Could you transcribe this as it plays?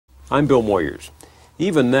I'm Bill Moyers.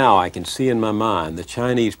 Even now I can see in my mind the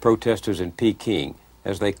Chinese protesters in Peking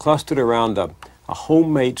as they clustered around a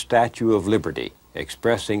homemade Statue of Liberty,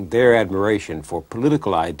 expressing their admiration for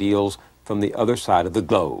political ideals from the other side of the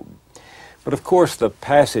globe. But of course the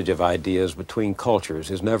passage of ideas between cultures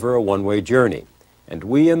is never a one-way journey, and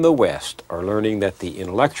we in the West are learning that the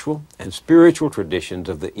intellectual and spiritual traditions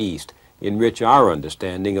of the East enrich our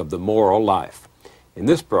understanding of the moral life. In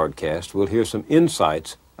this broadcast, we'll hear some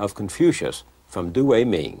insights of Confucius from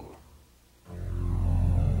Weiming.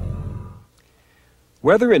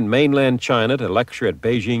 Whether in mainland China to lecture at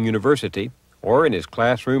Beijing University or in his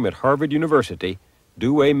classroom at Harvard University,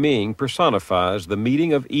 Weiming personifies the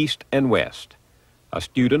meeting of East and West. A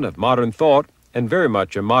student of modern thought and very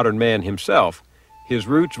much a modern man himself, his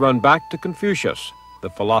roots run back to Confucius, the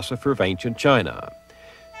philosopher of ancient China.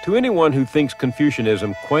 To anyone who thinks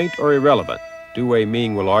Confucianism quaint or irrelevant,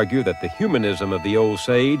 Weiming will argue that the humanism of the old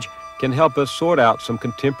sage can help us sort out some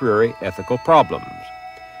contemporary ethical problems.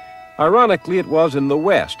 Ironically, it was in the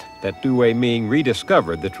West that Weiming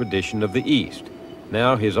rediscovered the tradition of the East.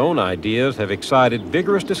 Now his own ideas have excited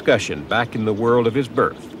vigorous discussion back in the world of his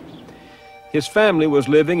birth. His family was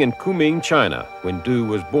living in Kunming, China, when Du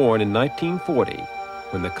was born in 1940.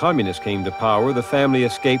 When the communists came to power, the family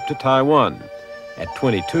escaped to Taiwan. At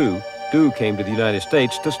 22, Du came to the United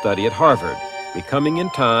States to study at Harvard, becoming in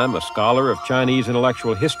time a scholar of Chinese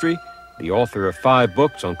intellectual history, the author of 5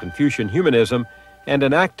 books on Confucian humanism, and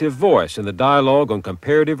an active voice in the dialogue on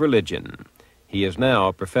comparative religion. He is now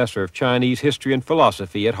a professor of Chinese history and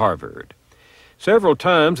philosophy at Harvard. Several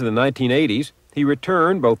times in the 1980s, he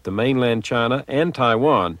returned both to mainland China and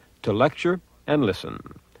Taiwan to lecture and listen.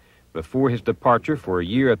 Before his departure for a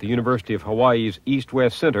year at the University of Hawaii's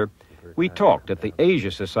East-West Center, we talked at the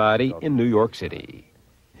Asia Society in New York City.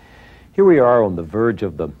 Here we are on the verge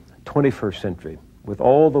of the 21st century, with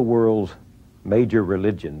all the world's major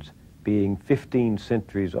religions being 15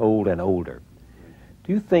 centuries old and older.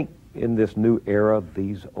 Do you think in this new era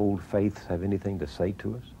these old faiths have anything to say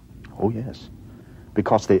to us? Oh, yes,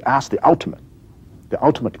 because they ask the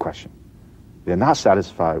ultimate question. They're not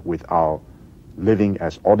satisfied with our living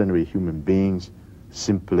as ordinary human beings,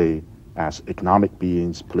 simply as economic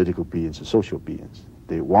beings, political beings, and social beings.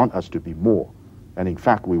 They want us to be more. And in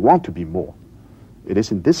fact, we want to be more. It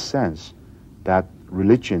is in this sense that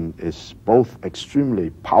religion is both extremely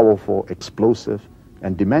powerful, explosive,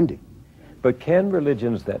 and demanding. But can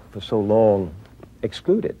religions that for so long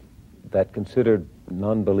excluded, that considered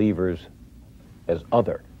non-believers as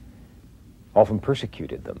other, often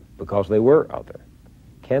persecuted them because they were other,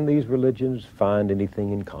 can these religions find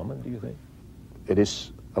anything in common, do you think? It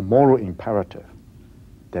is a moral imperative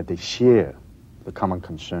that they share the common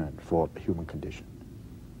concern for the human condition.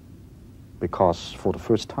 Because for the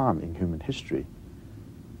first time in human history,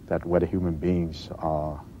 that whether human beings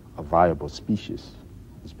are a viable species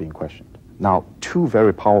is being questioned. Now, 2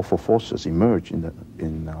 very powerful forces emerge in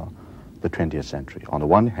the 20th century. On the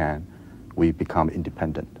one hand, we become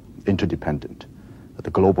interdependent. The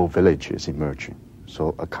global village is emerging.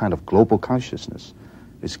 So a kind of global consciousness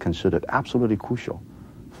is considered absolutely crucial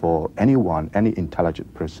for anyone, any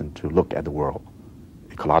intelligent person to look at the world.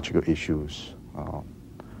 Ecological issues,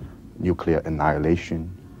 nuclear annihilation,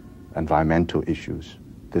 environmental issues.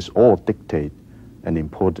 This all dictate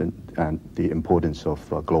the importance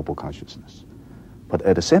of global consciousness. But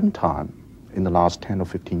at the same time, in the last 10 or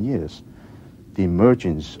 15 years, the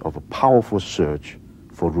emergence of a powerful search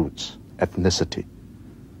for roots, ethnicity,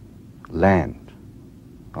 land,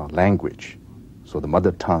 language, so the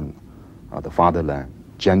mother tongue, the fatherland,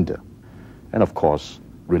 gender, and of course,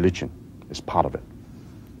 religion is part of it.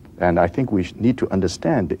 And I think we need to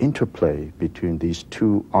understand the interplay between these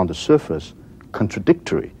 2, on the surface,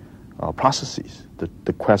 contradictory processes.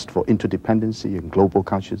 The quest for interdependency and global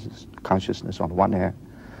consciousness on the one hand,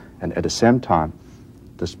 and at the same time,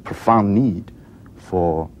 this profound need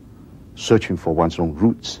for searching for one's own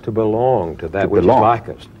roots. To belong to that which is like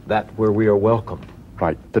us, that where we are welcome.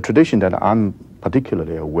 Right. The tradition that I'm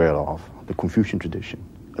particularly aware of, the Confucian tradition,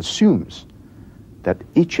 assumes that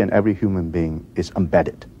each and every human being is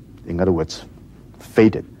embedded, in other words,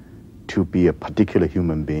 fated to be a particular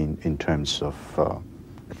human being in terms of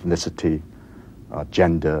ethnicity,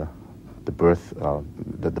 gender, the birth,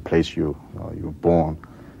 the place you were born,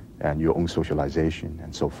 and your own socialization,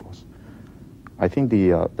 and so forth. I think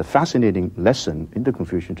the fascinating lesson in the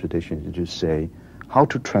Confucian tradition is to say how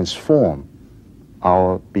to transform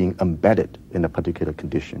our being embedded in a particular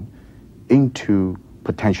condition into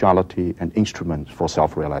potentiality and instruments for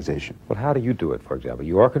self-realization. Well, how do you do it, for example?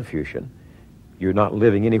 You are Confucian. you're not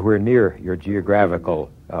living anywhere near your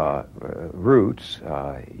geographical roots.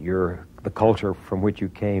 The culture from which you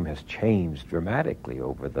came has changed dramatically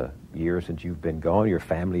over the years since you've been gone. Your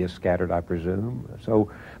family is scattered, I presume.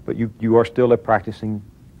 So, but you are still a practicing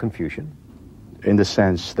Confucian? In the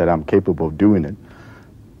sense that I'm capable of doing it.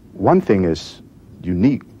 One thing is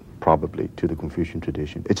unique, probably, to the Confucian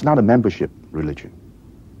tradition. It's not a membership religion.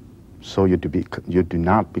 So you do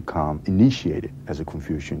not become initiated as a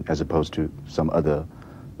Confucian as opposed to some other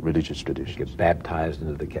religious traditions. You get baptized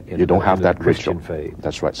into you don't have that Christian ritual. faith.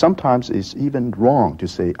 That's right. Sometimes it's even wrong to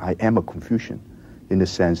say I am a Confucian in the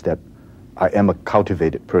sense that I am a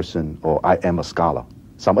cultivated person or I am a scholar.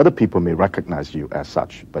 Some other people may recognize you as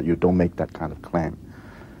such, but you don't make that kind of claim.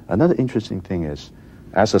 Another interesting thing is,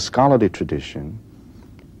 as a scholarly tradition,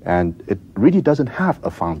 and it really doesn't have a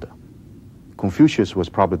founder. Confucius was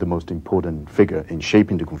probably the most important figure in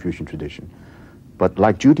shaping the Confucian tradition. But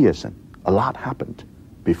like Judaism, a lot happened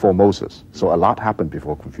before Moses, so a lot happened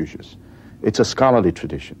before Confucius. It's a scholarly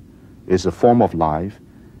tradition. It's a form of life.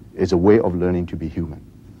 It's a way of learning to be human.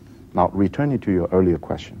 Now, returning to your earlier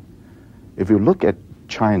question, if you look at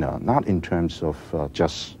China, not in terms of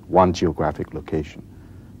just one geographic location,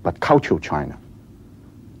 but cultural China,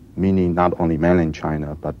 meaning not only mainland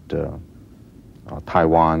China, but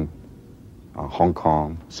Taiwan, Hong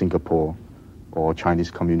Kong, Singapore, or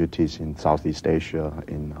Chinese communities in Southeast Asia,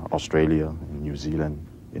 in Australia, in New Zealand,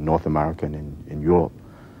 in North America, and in Europe.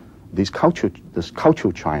 This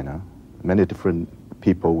cultural China, many different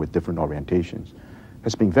people with different orientations,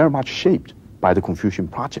 has been very much shaped by the Confucian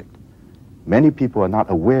project. Many people are not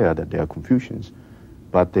aware that they are Confucians,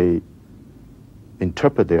 but they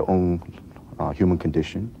interpret their own human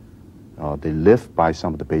condition. They live by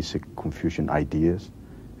some of the basic Confucian ideas,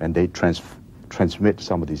 and they transmit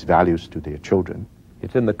some of these values to their children.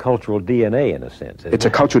 It's in the cultural DNA, in a sense. It's a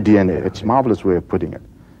cultural DNA. It's a marvelous way of putting it.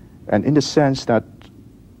 And in the sense that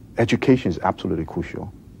education is absolutely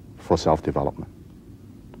crucial for self-development.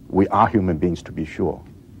 We are human beings, to be sure,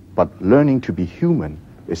 but learning to be human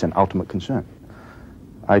is an ultimate concern.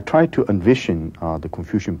 I try to envision the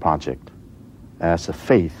Confucian project as a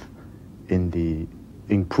faith in the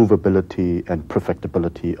improvability and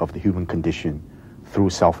perfectibility of the human condition through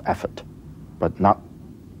self-effort, but not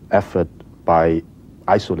effort by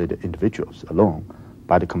isolated individuals alone,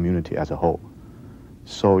 by the community as a whole.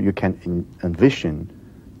 So you can envision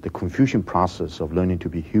the Confucian process of learning to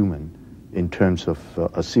be human in terms of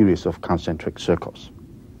a series of concentric circles.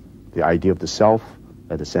 The idea of the self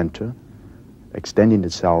at the center, extending the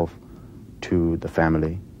self to the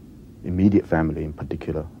family, immediate family in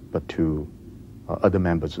particular, but to other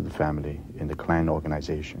members of the family in the clan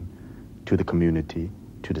organization, to the community,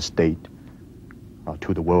 to the state,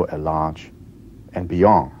 to the world at large, and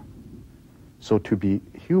beyond. So to be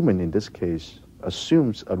human in this case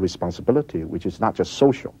assumes a responsibility which is not just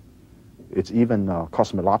social, it's even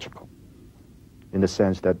cosmological, in the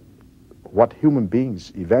sense that what human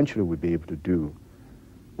beings eventually will be able to do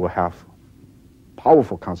will have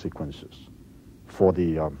powerful consequences for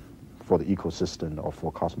the ecosystem or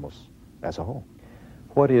for cosmos as a whole.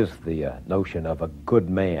 What is the notion of a good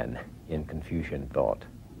man in Confucian thought?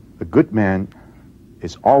 A good man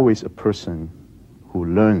is always a person who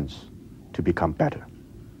learns to become better.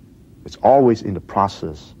 It's always in the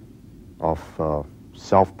process of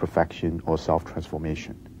self-perfection or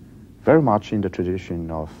self-transformation. Very much in the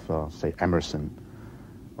tradition of, say, Emerson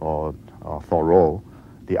or Thoreau,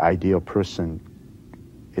 the ideal person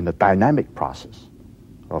in the dynamic process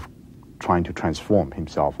of trying to transform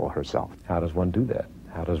himself or herself. How does one do that?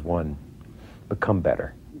 How does one become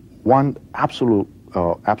better? One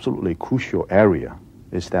absolutely crucial area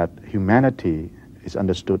is that humanity is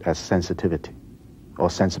understood as sensitivity or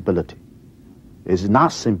sensibility. It's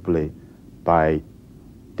not simply by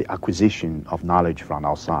the acquisition of knowledge from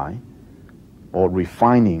outside or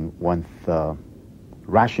refining one's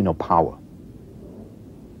rational power,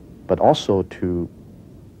 but also to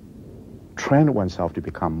train oneself to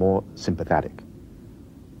become more sympathetic,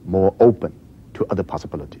 more open to other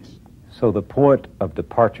possibilities. So the point of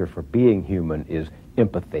departure for being human is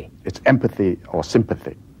empathy. It's empathy or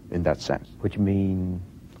sympathy in that sense. Which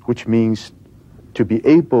means to be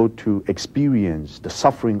able to experience the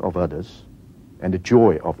suffering of others and the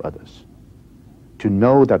joy of others. To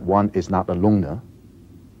know that one is not a loner,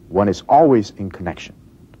 one is always in connection.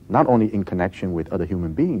 Not only in connection with other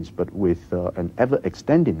human beings, but with an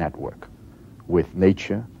ever-extending network with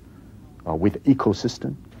nature, with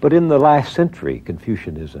ecosystem. But in the last century,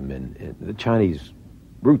 Confucianism and the Chinese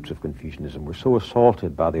roots of Confucianism were so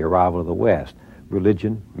assaulted by the arrival of the West.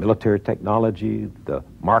 Religion, military technology, the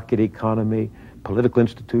market economy, political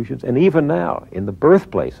institutions, and even now, in the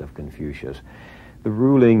birthplace of Confucius, the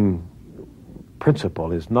ruling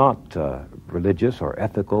principle is not religious or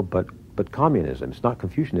ethical, but communism. It's not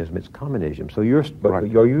Confucianism, it's communism. So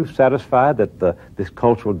are you satisfied that this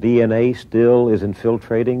cultural DNA still is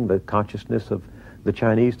infiltrating the consciousness of the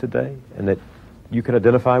Chinese today, and that you can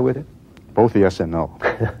identify with it? Both yes and no.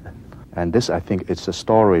 And this, I think, it's a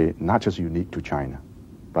story not just unique to China,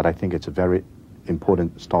 but I think it's a very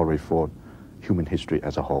important story for human history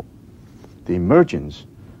as a whole. The emergence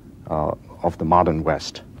of the modern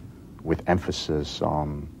West, with emphasis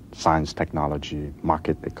on science, technology,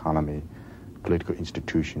 market economy, political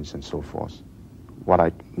institutions, and so forth, what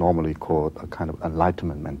I normally call a kind of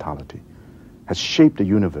Enlightenment mentality, has shaped the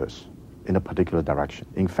universe in a particular direction.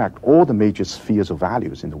 In fact, all the major spheres of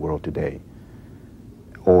values in the world today,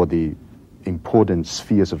 or the important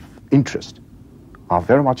spheres of interest, are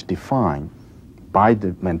very much defined by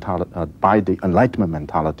the Enlightenment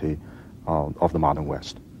mentality of the modern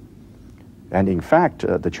West. And in fact,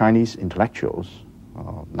 the Chinese intellectuals,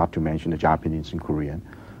 not to mention the Japanese and Korean,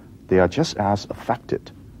 they are just as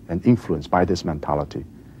affected and influenced by this mentality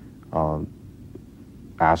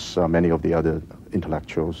as many of the other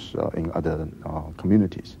intellectuals in other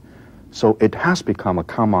communities. So it has become a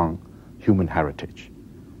common human heritage.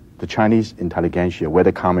 The Chinese intelligentsia,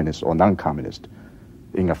 whether communist or non-communist,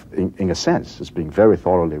 in a sense, is being very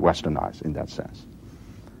thoroughly westernized in that sense.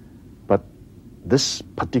 But this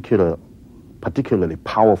particularly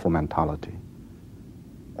powerful mentality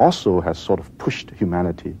also has sort of pushed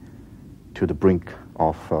humanity to the brink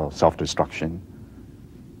of self-destruction,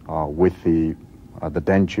 with the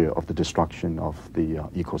danger of the destruction of the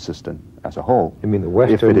ecosystem as a whole. You mean the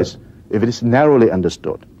Western? If it is narrowly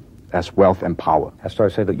understood as wealth and power. I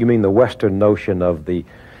started to say that you mean the Western notion of the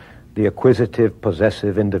acquisitive,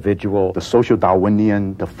 possessive individual. The social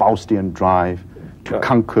Darwinian, the Faustian drive to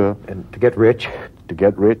conquer. And to get rich.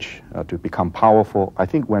 To become powerful. I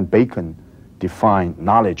think when Bacon defined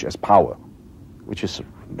knowledge as power, which is a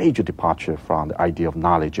major departure from the idea of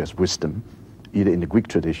knowledge as wisdom, either in the Greek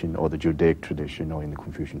tradition or the Judaic tradition or in the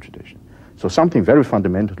Confucian tradition. So something very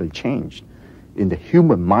fundamentally changed in the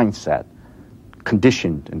human mindset,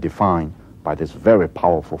 conditioned and defined by this very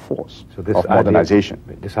powerful force of modernization.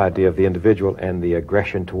 This idea of the individual and the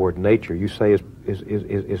aggression toward nature, you say,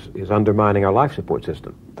 is undermining our life support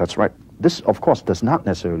system. That's right. This, of course, does not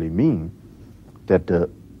necessarily mean that the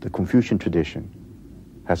Confucian tradition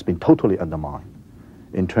has been totally undermined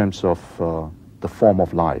in terms of the form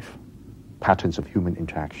of life, patterns of human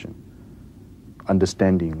interaction,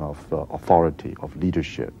 understanding of authority, of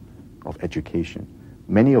leadership, of education.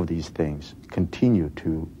 Many of these things continue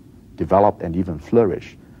to develop and even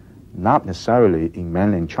flourish, not necessarily in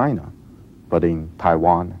mainland China, but in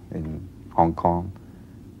Taiwan, in Hong Kong,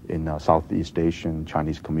 in Southeast Asian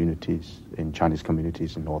Chinese communities, in Chinese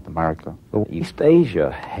communities in North America. East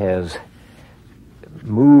Asia has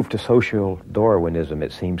moved to social Darwinism,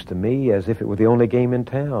 it seems to me, as if it were the only game in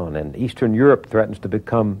town, and Eastern Europe threatens to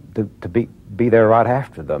be there right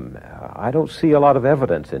after them. I don't see a lot of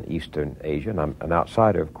evidence in Eastern Asia, and I'm an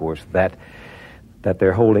outsider, of course, that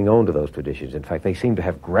they're holding on to those traditions. In fact, they seem to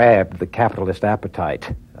have grabbed the capitalist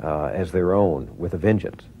appetite as their own with a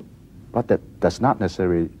vengeance. But that does not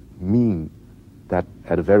necessarily mean that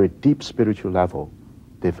at a very deep spiritual level,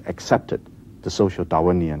 they've accepted the social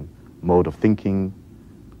Darwinian mode of thinking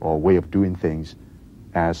or way of doing things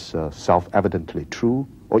as self-evidently true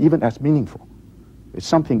or even as meaningful. It's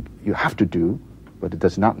something you have to do, but it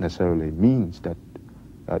does not necessarily mean that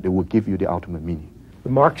it will give you the ultimate meaning. The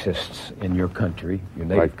Marxists in your country, your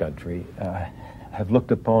native country, have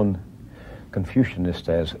looked upon Confucianists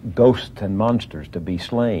as ghosts and monsters to be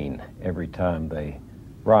slain every time they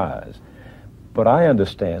rise. But I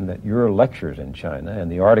understand that your lectures in China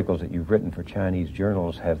and the articles that you've written for Chinese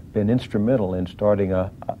journals have been instrumental in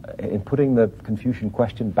in putting the Confucian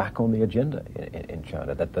question back on the agenda in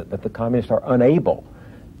China, that the communists are unable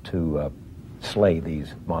to slay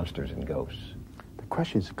these monsters and ghosts. The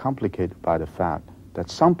question is complicated by the fact that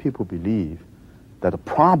some people believe that the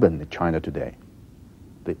problem in China today,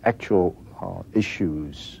 the actual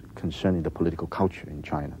issues concerning the political culture in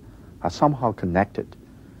China, are somehow connected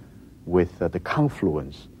with the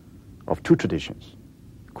confluence of two traditions: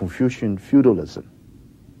 Confucian feudalism,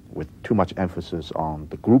 with too much emphasis on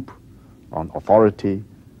the group, on authority,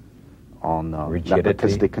 on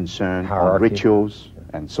nepotistic concern, hierarchy, on rituals,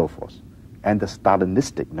 and so forth, and the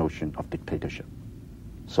Stalinistic notion of dictatorship.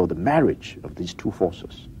 So the marriage of these two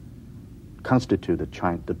forces constitute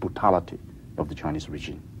the brutality of the Chinese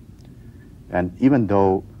regime. And even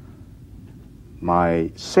though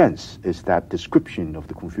my sense is that description of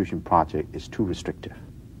the Confucian project is too restrictive.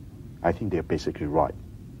 I think they're basically right.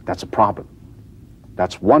 That's a problem.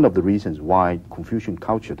 That's one of the reasons why Confucian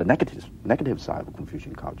culture, the negative side of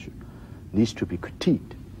Confucian culture, needs to be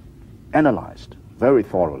critiqued, analyzed very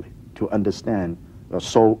thoroughly to understand,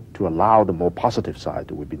 so to allow the more positive side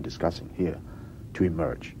that we've been discussing here to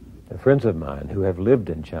emerge. Friends of mine who have lived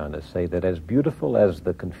in China say that as beautiful as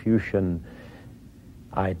the Confucian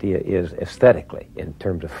idea is aesthetically, in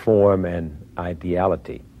terms of form and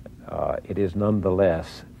ideality, it is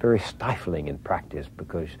nonetheless very stifling in practice,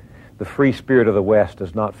 because the free spirit of the West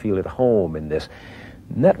does not feel at home in this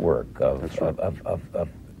network of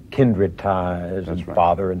kindred ties, and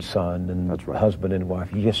father and son, and husband and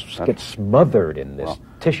wife. You just get smothered in this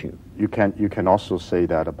tissue. You can also say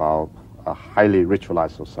that about a highly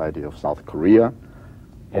ritualized society of South Korea,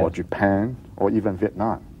 or Japan, or even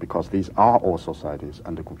Vietnam, because these are all societies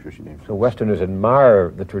under Confucian influence. So Westerners admire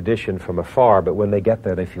the tradition from afar, but when they get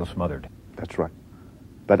there, they feel smothered. That's right.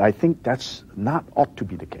 But I think that's not ought to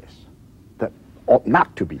be the case. That ought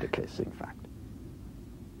not to be the case, in fact.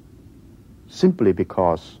 Simply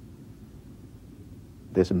because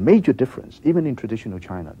there's a major difference, even in traditional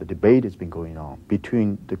China, the debate has been going on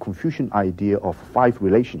between the Confucian idea of 5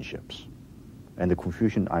 relationships and the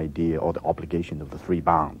Confucian idea or the obligation of the 3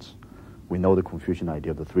 bonds. We know the Confucian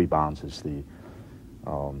idea of the 3 bonds is the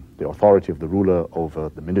authority of the ruler over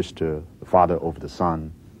the minister, the father over the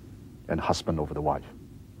son, and husband over the wife.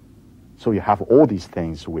 So you have all these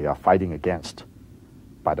things we are fighting against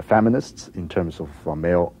by the feminists in terms of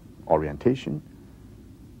male orientation,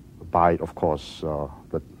 by, of course,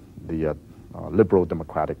 the liberal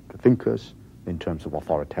democratic thinkers in terms of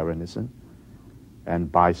authoritarianism,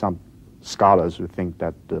 and by some scholars who think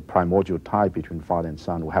that the primordial tie between father and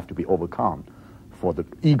son will have to be overcome for the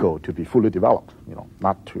ego to be fully developed,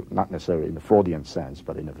 not necessarily in the Freudian sense,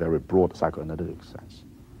 but in a very broad psychoanalytic sense.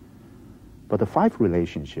 But the 5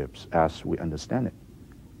 relationships, as we understand it,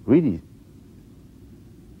 really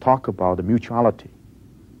talk about the mutuality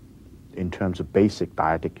in terms of basic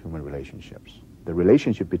dyadic human relationships. The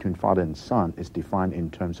relationship between father and son is defined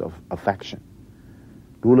in terms of affection,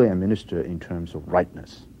 ruler and minister in terms of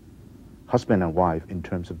rightness, husband and wife in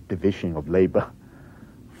terms of division of labor,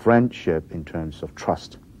 friendship in terms of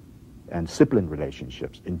trust, and sibling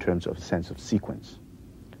relationships in terms of sense of sequence.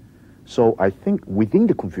 So I think within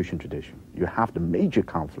the Confucian tradition, you have the major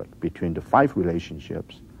conflict between the 5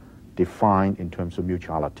 relationships defined in terms of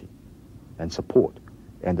mutuality and support,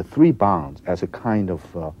 and the 3 bonds as a kind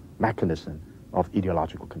of mechanism of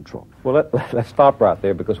ideological control. Well, let's stop right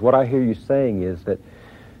there, because what I hear you saying is that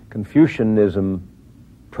Confucianism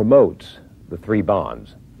promotes the 3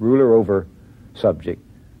 bonds: ruler over subject,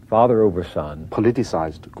 father over son.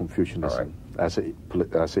 Politicized Confucianism as an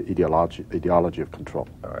ideology of control.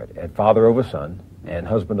 All right, and father over son, and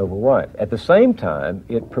husband over wife. At the same time,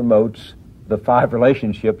 it promotes the 5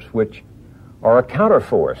 relationships which are a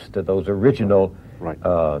counterforce to those original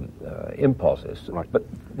impulses, but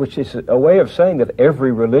which is a way of saying that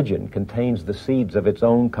every religion contains the seeds of its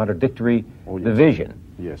own contradictory division.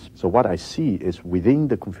 Yes. So what I see is within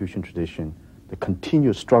the Confucian tradition, the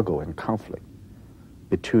continuous struggle and conflict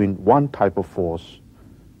between one type of force,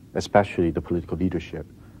 especially the political leadership,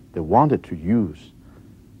 that wanted to use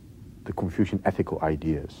the Confucian ethical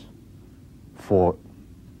ideas for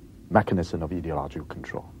mechanism of ideological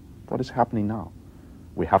control. What is happening now?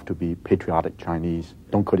 We have to be patriotic Chinese,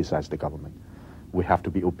 don't criticize the government. We have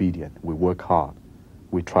to be obedient, we work hard.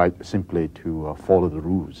 We try simply to follow the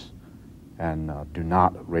rules and do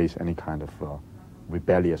not raise any kind of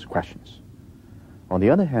rebellious questions. On the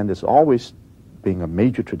other hand, there's always been a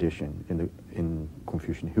major tradition in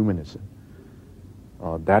Confucian humanism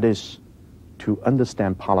that is to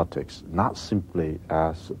understand politics not simply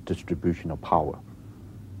as distribution of power,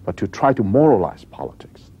 but to try to moralize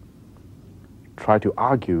politics. Try to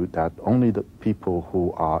argue that only the people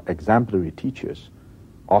who are exemplary teachers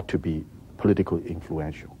ought to be politically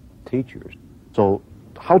influential. Teachers. So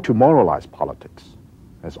how to moralize politics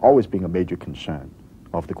has always been a major concern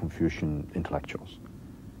of the Confucian intellectuals.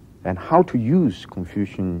 And how to use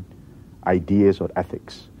Confucian ideas or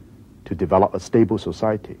ethics to develop a stable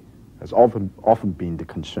society has often been the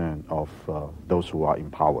concern of those who are in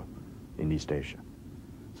power in East Asia.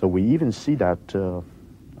 So we even see that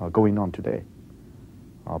going on today.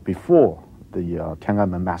 Before the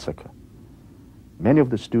Tiananmen massacre, many of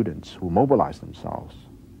the students who mobilized themselves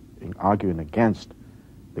in arguing against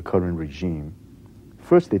the current regime,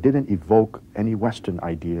 first they didn't evoke any Western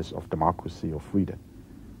ideas of democracy or freedom.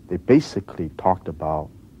 They basically talked about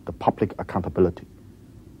the public accountability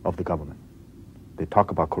of the government. They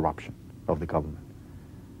talk about corruption. of the government.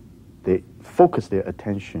 They focus their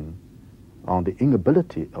attention on the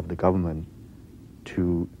inability of the government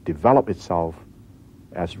to develop itself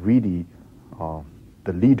as really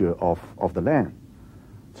the leader of the land.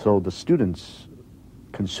 So the students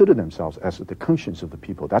consider themselves as the conscience of the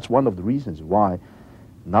people. That's one of the reasons why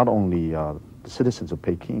not only the citizens of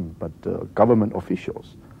Peking, but government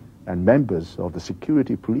officials and members of the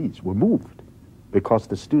security police were moved, because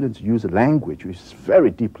the students use a language which is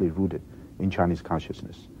very deeply rooted in Chinese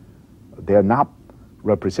consciousness. They are not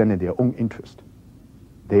representing their own interest.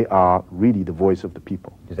 They are really the voice of the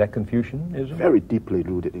people. Is that Confucianism? Very deeply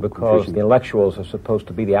rooted in because Confucianism. The intellectuals are supposed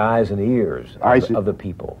to be the eyes and ears of the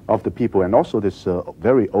people. Of the people, and also this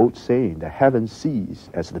very old saying that heaven sees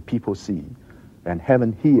as the people see, and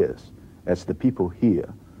heaven hears as the people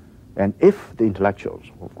hear. And if the intellectuals,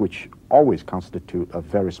 which always constitute a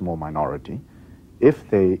very small minority, if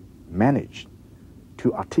they manage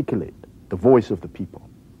to articulate the voice of the people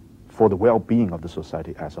for the well-being of the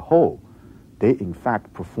society as a whole, they in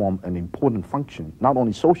fact perform an important function, not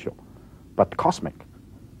only social, but cosmic,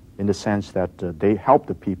 in the sense that they help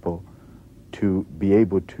the people to be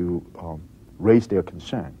able to raise their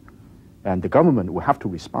concern. And the government will have to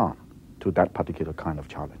respond to that particular kind of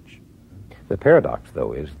challenge. The paradox,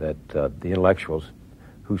 though, is that the intellectuals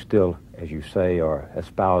who still, as you say, are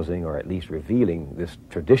espousing or at least revealing this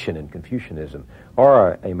tradition in Confucianism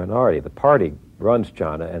are a minority. The party runs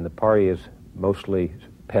China, and the party is mostly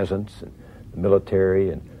peasants and the military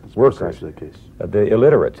and That's workers, precisely the case. The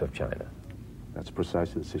illiterates of China. That's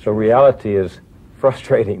precisely the situation. So reality is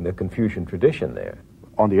frustrating the Confucian tradition there.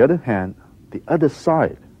 On the other hand, the other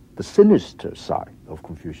side, the sinister side of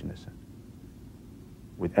Confucianism,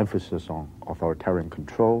 with emphasis on authoritarian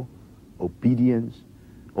control, obedience,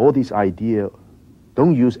 all these ideas,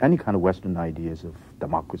 don't use any kind of Western ideas of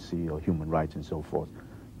democracy or human rights and so forth.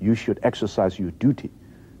 You should exercise your duty,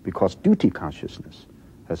 because duty consciousness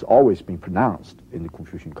has always been pronounced in the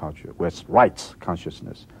Confucian culture, whereas rights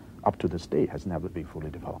consciousness up to this day has never been fully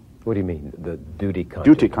developed. What do you mean, the duty consciousness?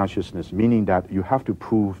 Duty consciousness, meaning that you have to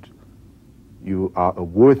prove you are a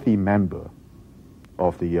worthy member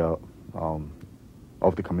of the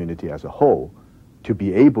community as a whole to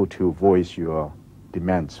be able to voice your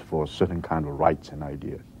demands for certain kind of rights and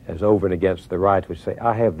ideas. As over and against the right, which say,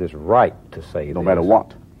 I have this right to say this. No matter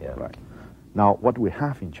what. Yeah. Right. Now, what we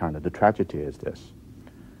have in China, the tragedy is this.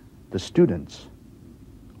 The students,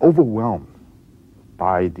 overwhelmed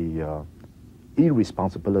by the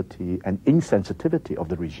irresponsibility and insensitivity of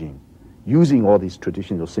the regime, using all these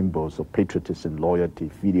traditional symbols of patriotism, loyalty,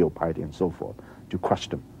 filial piety, and so forth, to crush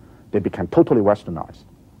them. They became totally westernized.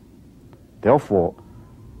 Therefore,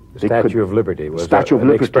 the Statue of Liberty was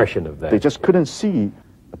an expression of that. They just couldn't see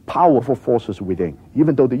the powerful forces within,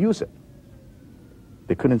 even though they use it.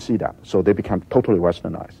 They couldn't see that, so they became totally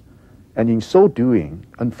westernized. And in so doing,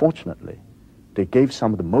 unfortunately, they gave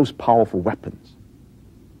some of the most powerful weapons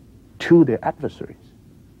to their adversaries,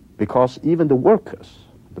 because even the workers,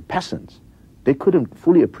 the peasants, they couldn't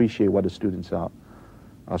fully appreciate what the students are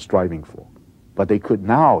striving for. But they could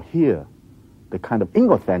now hear the kind of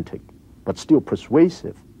inauthentic but still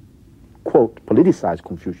persuasive, quote, politicized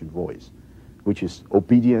Confucian voice, which is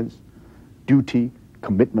obedience, duty,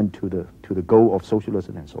 commitment to the goal of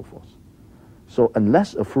socialism and so forth. So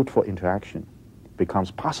unless a fruitful interaction becomes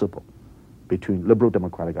possible between liberal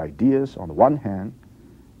democratic ideas on the one hand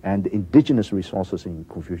and the indigenous resources in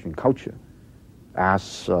Confucian culture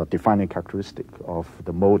as a defining characteristic of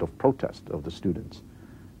the mode of protest of the students,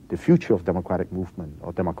 the future of democratic movement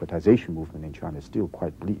or democratization movement in China is still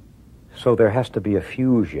quite bleak. So there has to be a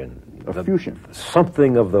fusion. Fusion.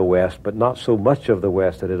 Something of the West, but not so much of the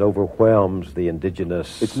West that it overwhelms the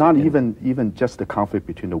indigenous. It's not even just the conflict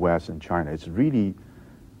between the West and China. It's really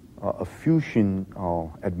a fusion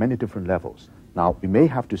at many different levels. Now, we may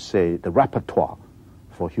have to say the repertoire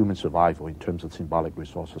for human survival in terms of symbolic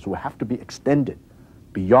resources will have to be extended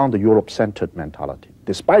beyond the Europe-centered mentality,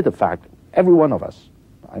 despite the fact every one of us,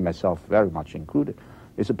 I myself very much included,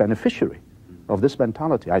 is a beneficiary of this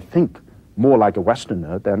mentality. I think more like a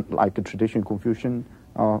Westerner than like a traditional Confucian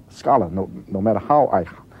scholar, no matter how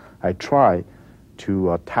I try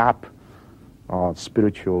to tap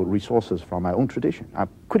spiritual resources from my own tradition. I'm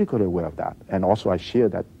critically aware of that, and also I share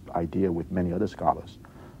that idea with many other scholars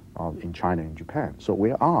in China and Japan. So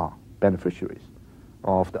we are beneficiaries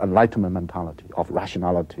of the Enlightenment mentality, of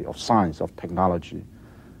rationality, of science, of technology,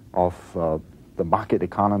 of the market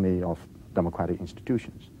economy, of democratic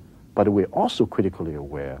institutions. But we're also critically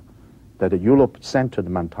aware that the Europe-centered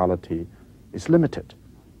mentality is limited.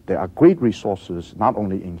 There are great resources, not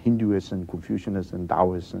only in Hinduism, Confucianism,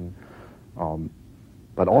 Taoism,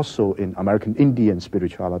 but also in American Indian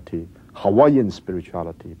spirituality, Hawaiian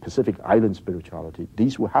spirituality, Pacific Island spirituality.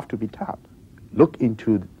 These will have to be tapped. Look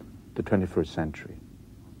into the 21st century.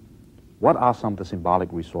 What are some of the symbolic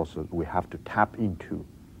resources we have to tap into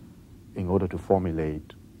in order to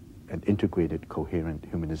formulate an integrated, coherent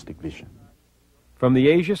humanistic vision? From the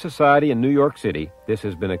Asia Society in New York City, this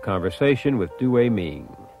has been a conversation with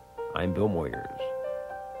Weiming. I'm Bill Moyers.